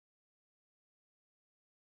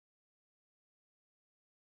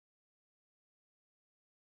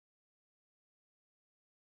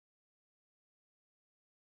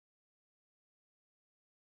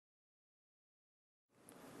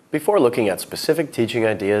Before looking at specific teaching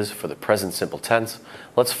ideas for the present simple tense,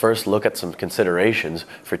 let's first look at some considerations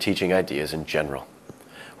for teaching ideas in general.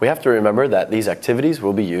 We have to remember that these activities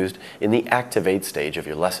will be used in the activate stage of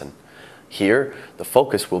your lesson. Here, the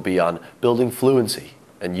focus will be on building fluency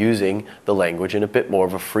and using the language in a bit more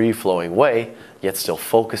of a free-flowing way, yet still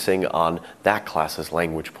focusing on that class's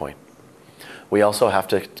language point. We also have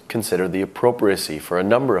to consider the appropriacy for a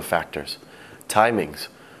number of factors. Timings,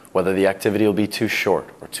 whether the activity will be too short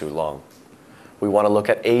or too long. We want to look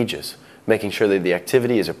at ages, making sure that the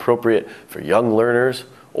activity is appropriate for young learners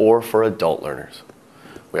or for adult learners.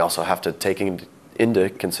 We also have to take into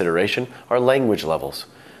consideration our language levels.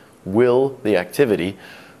 Will the activity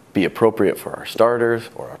be appropriate for our starters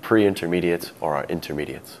or our pre-intermediates or our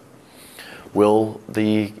intermediates? Will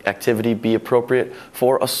the activity be appropriate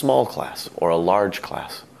for a small class or a large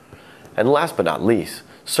class? And last but not least,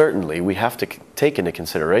 certainly we have to take into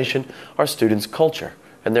consideration our students' culture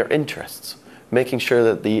and their interests, making sure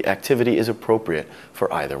that the activity is appropriate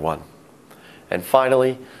for either one. And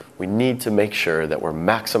finally, we need to make sure that we're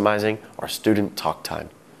maximizing our student talk time.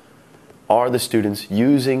 Are the students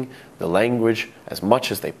using the language as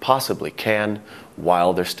much as they possibly can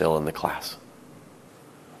while they're still in the class?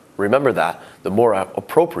 Remember that the more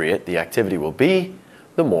appropriate the activity will be,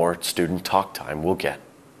 the more student talk time we'll get.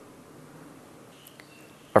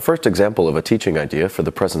 Our first example of a teaching idea for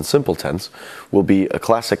the present simple tense will be a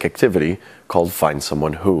classic activity called Find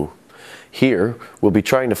Someone Who. Here, we'll be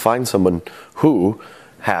trying to find someone who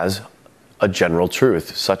has a general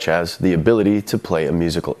truth, such as the ability to play a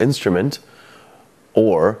musical instrument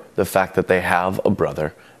or the fact that they have a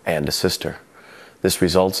brother and a sister. This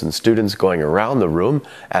results in students going around the room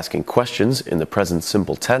asking questions in the present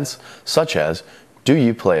simple tense, such as, do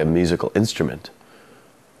you play a musical instrument?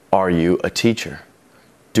 Are you a teacher?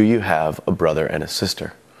 Do you have a brother and a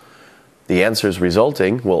sister? The answers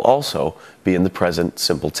resulting will also be in the present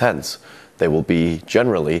simple tense. They will be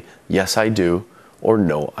generally, yes I do, or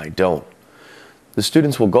no I don't. The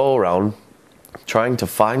students will go around trying to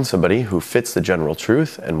find somebody who fits the general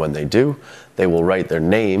truth, and when they do, they will write their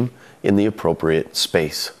name in the appropriate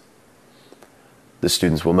space. The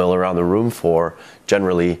students will mill around the room for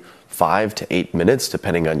generally 5 to 8 minutes,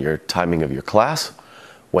 depending on your timing of your class.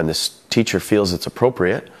 When the teacher feels it's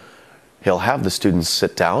appropriate, he'll have the students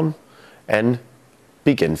sit down and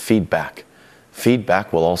begin feedback.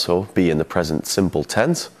 Feedback will also be in the present simple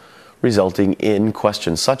tense, resulting in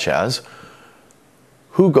questions such as,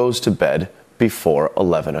 who goes to bed before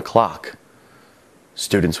 11 o'clock?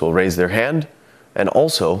 Students will raise their hand and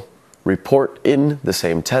also report in the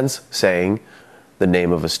same tense, saying the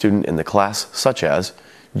name of a student in the class, such as,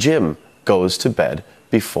 Jim goes to bed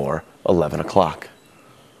before 11 o'clock.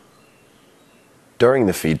 During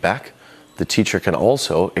the feedback, the teacher can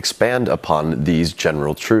also expand upon these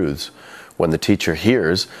general truths. When the teacher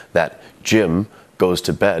hears that Jim goes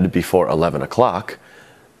to bed before 11 o'clock,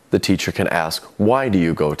 the teacher can ask, why do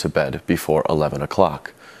you go to bed before 11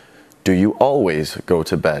 o'clock? Do you always go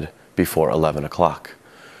to bed before 11 o'clock?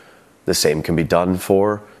 The same can be done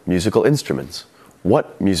for musical instruments.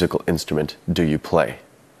 What musical instrument do you play?